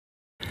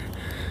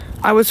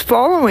I was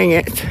following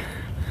it.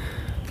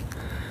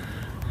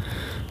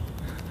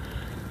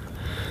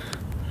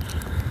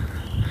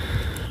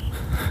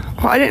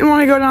 Well, I didn't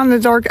want to go down the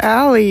dark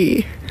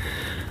alley.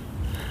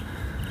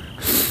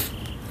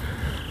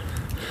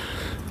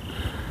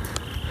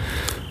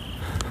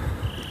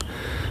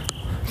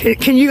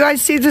 Can you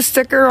guys see the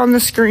sticker on the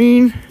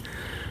screen?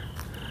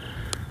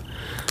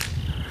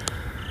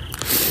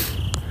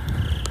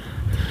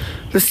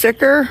 The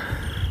sticker?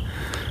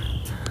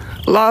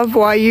 Love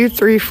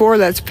YU34,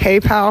 that's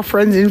PayPal,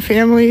 friends and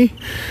family.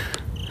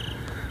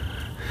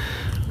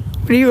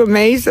 What are you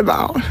amazed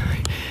about?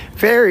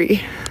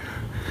 Very.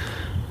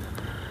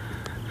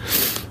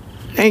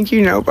 Thank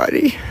you,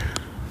 nobody.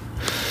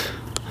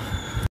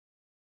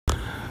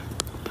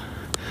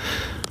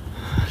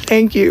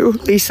 Thank you,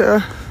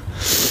 Lisa.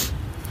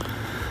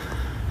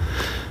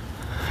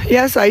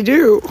 Yes, I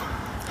do.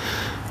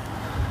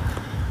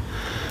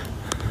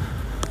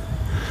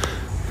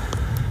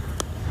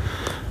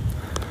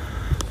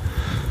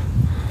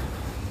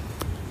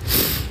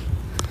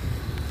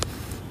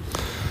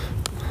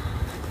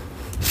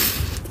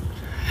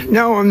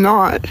 No, I'm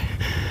not.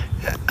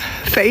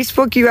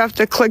 Facebook, you have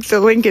to click the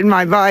link in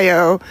my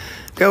bio,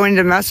 go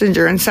into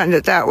Messenger and send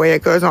it that way.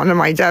 It goes onto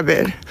my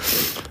debit.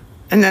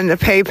 And then the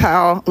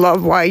PayPal,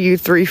 Love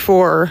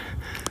YU34,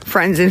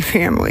 friends and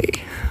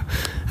family.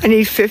 I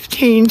need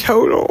 15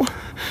 total.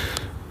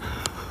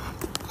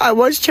 I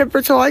was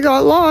chipper till I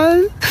got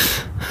lost.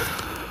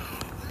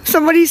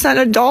 Somebody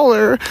sent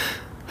 $1,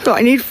 so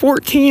I need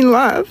 14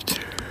 left.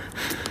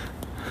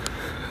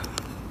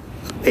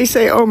 They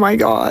say, oh my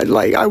God,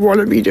 like, I want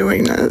to be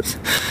doing this.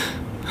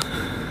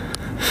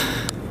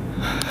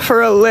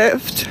 For a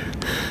lift.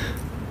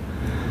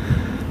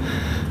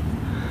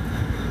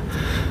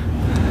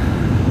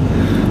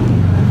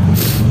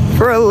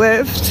 For a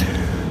lift.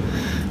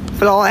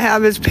 But all I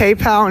have is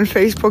PayPal and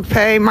Facebook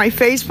Pay. My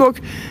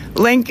Facebook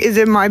link is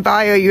in my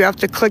bio. You have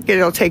to click it.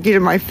 It'll take you to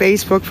my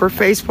Facebook for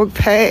Facebook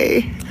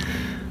Pay.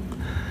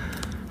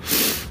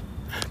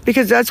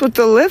 Because that's what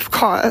the lift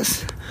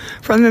costs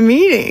from the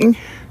meeting.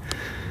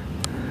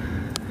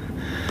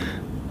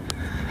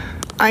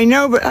 I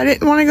know, but I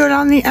didn't want to go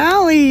down the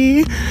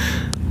alley.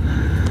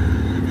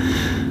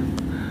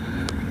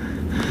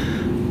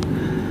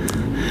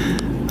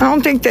 I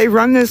don't think they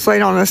run this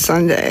late on a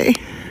Sunday.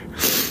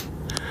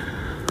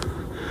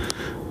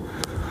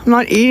 I'm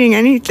not eating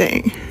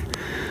anything.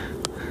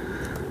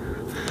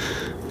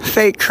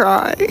 Fake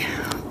cry.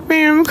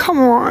 Ma'am, come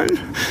on.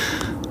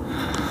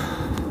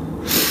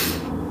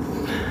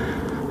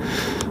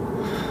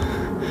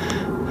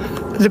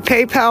 The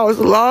PayPal is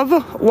Love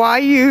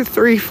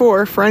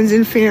YU34, friends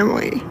and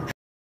family.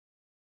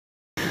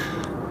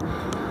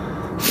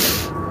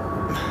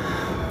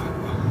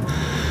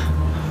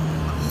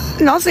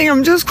 Nothing,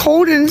 I'm just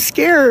cold and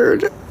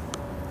scared.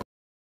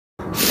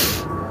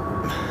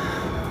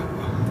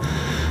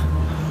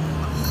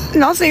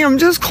 Nothing, I'm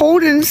just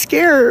cold and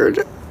scared.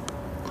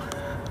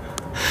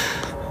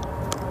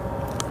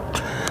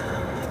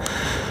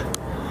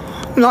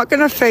 I'm not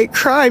gonna fake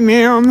cry,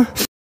 ma'am.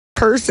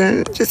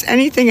 Person, just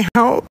anything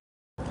helps.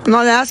 I'm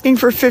not asking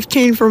for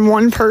 15 from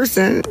one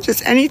person,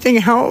 just anything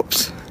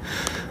helps.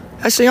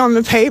 Especially on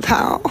the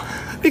PayPal,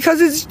 because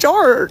it's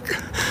dark.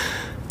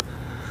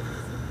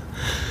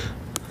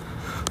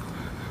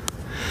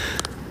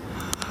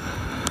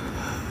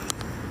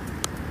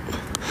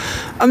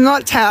 I'm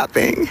not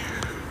tapping.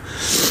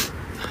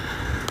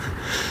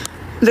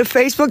 The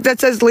Facebook that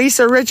says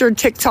Lisa Richard,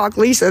 TikTok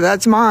Lisa,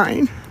 that's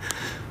mine.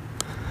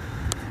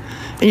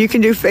 And you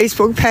can do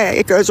Facebook Pay.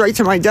 It goes right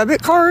to my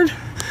debit card.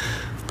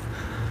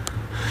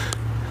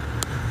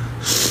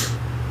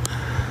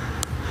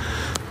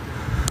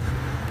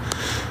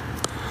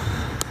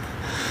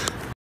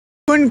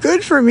 Doing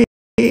good for me.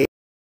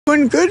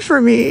 Doing good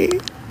for me.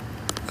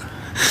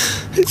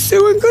 It's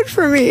doing good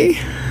for me.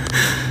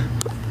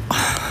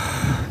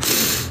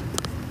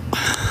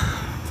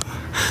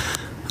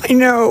 I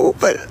know,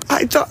 but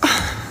I thought...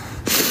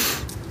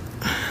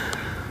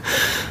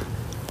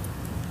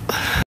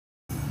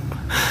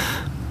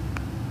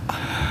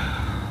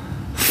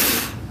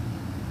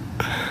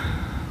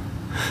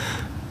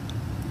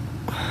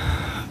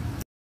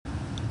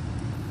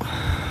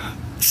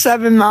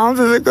 $7 miles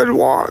is a good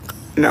walk.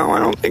 No, I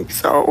don't think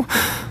so.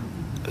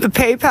 The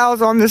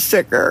PayPal's on the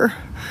sticker.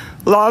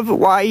 Love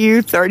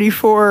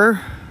YU34.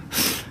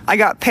 I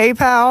got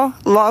PayPal,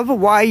 Love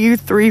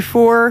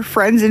YU34,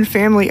 friends and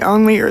family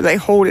only, or they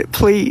hold it,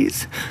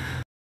 please.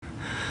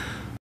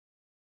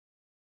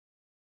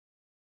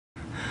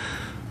 I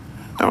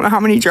don't know how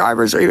many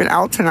drivers are even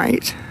out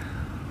tonight.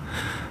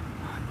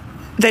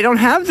 They don't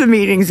have the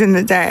meetings in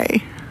the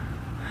day.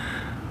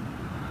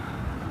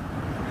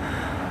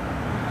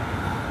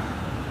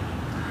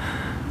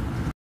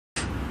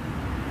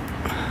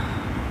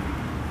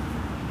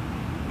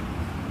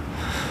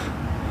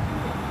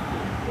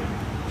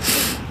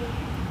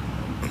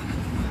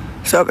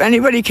 So if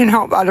anybody can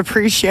help, I'd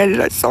appreciate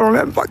it. I still don't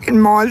have fucking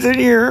mods in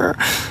here.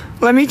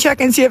 Let me check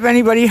and see if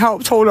anybody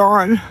helped. Hold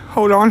on.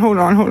 Hold on, hold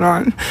on, hold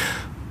on.